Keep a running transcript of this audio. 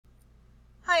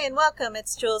Hi and welcome.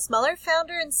 It's Jules Muller,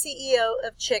 founder and CEO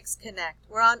of Chicks Connect.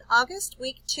 We're on August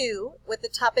week 2 with the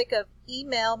topic of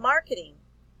email marketing.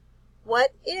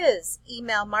 What is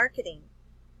email marketing?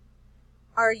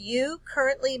 Are you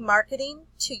currently marketing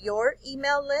to your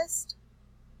email list?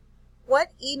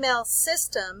 What email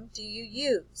system do you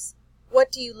use?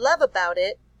 What do you love about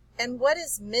it? And what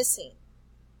is missing?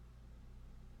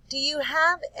 Do you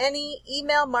have any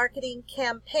email marketing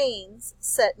campaigns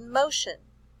set in motion?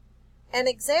 An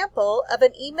example of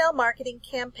an email marketing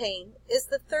campaign is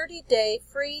the 30-day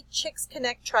free Chicks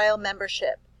Connect trial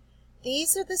membership.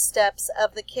 These are the steps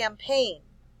of the campaign.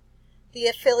 The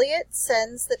affiliate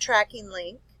sends the tracking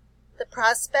link. The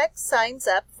prospect signs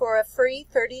up for a free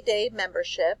 30-day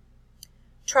membership.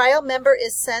 Trial member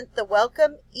is sent the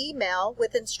welcome email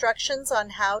with instructions on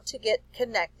how to get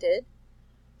connected.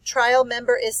 Trial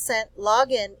member is sent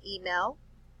login email.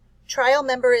 Trial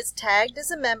member is tagged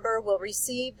as a member, will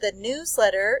receive the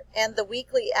newsletter and the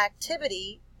weekly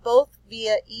activity, both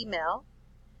via email.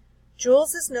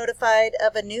 Jules is notified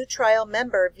of a new trial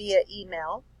member via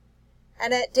email.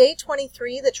 And at day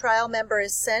 23, the trial member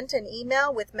is sent an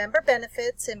email with member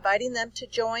benefits, inviting them to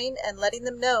join and letting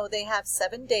them know they have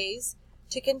 7 days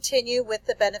to continue with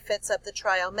the benefits of the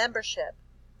trial membership.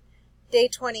 Day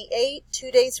 28,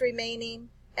 2 days remaining.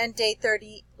 And day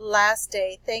 30, last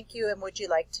day, thank you and would you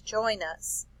like to join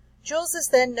us? Jules is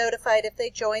then notified if they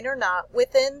join or not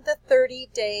within the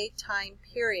 30-day time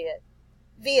period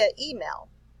via email.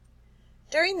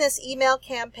 During this email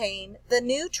campaign, the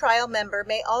new trial member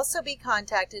may also be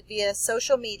contacted via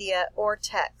social media or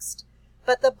text,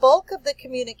 but the bulk of the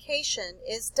communication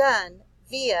is done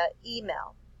via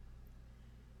email.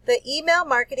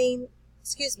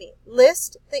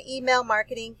 List the email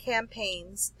marketing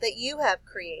campaigns that you have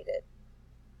created.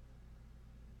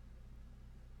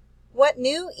 What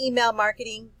new email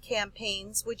marketing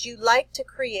campaigns would you like to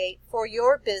create for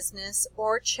your business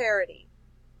or charity?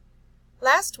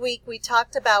 Last week we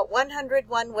talked about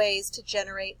 101 ways to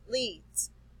generate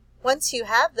leads. Once you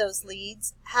have those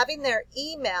leads, having their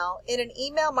email in an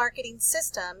email marketing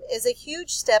system is a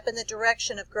huge step in the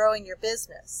direction of growing your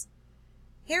business.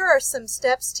 Here are some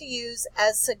steps to use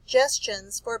as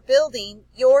suggestions for building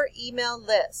your email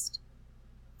list.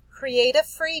 Create a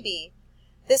freebie.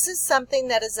 This is something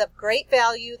that is of great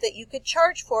value that you could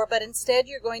charge for, but instead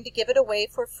you're going to give it away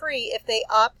for free if they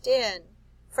opt in.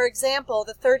 For example,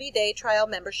 the 30-day trial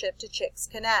membership to Chicks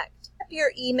Connect. Set up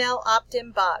your email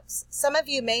opt-in box. Some of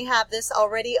you may have this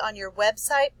already on your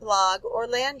website, blog, or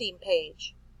landing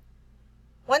page.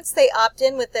 Once they opt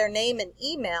in with their name and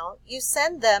email, you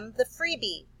send them the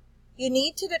freebie. You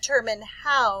need to determine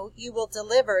how you will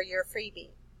deliver your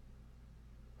freebie.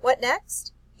 What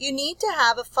next? You need to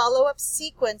have a follow-up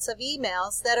sequence of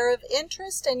emails that are of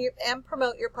interest and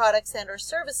promote your products and or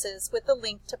services with a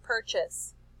link to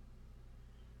purchase.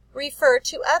 Refer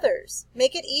to others.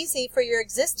 Make it easy for your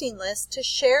existing list to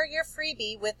share your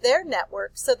freebie with their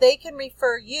network so they can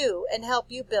refer you and help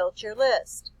you build your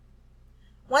list.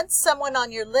 Once someone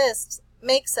on your list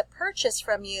makes a purchase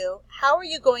from you, how are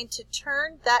you going to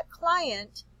turn that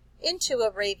client into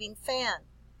a raving fan?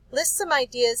 List some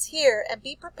ideas here and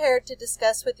be prepared to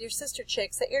discuss with your sister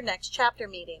chicks at your next chapter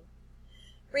meeting.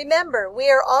 Remember, we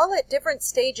are all at different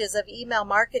stages of email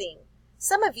marketing.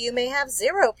 Some of you may have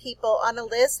 0 people on a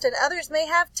list and others may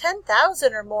have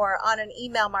 10,000 or more on an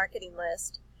email marketing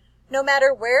list. No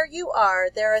matter where you are,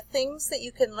 there are things that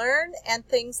you can learn and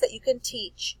things that you can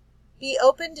teach. Be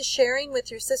open to sharing with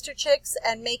your sister chicks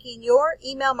and making your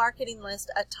email marketing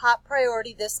list a top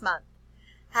priority this month.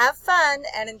 Have fun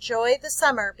and enjoy the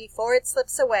summer before it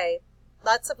slips away.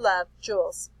 Lots of love,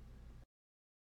 Jules.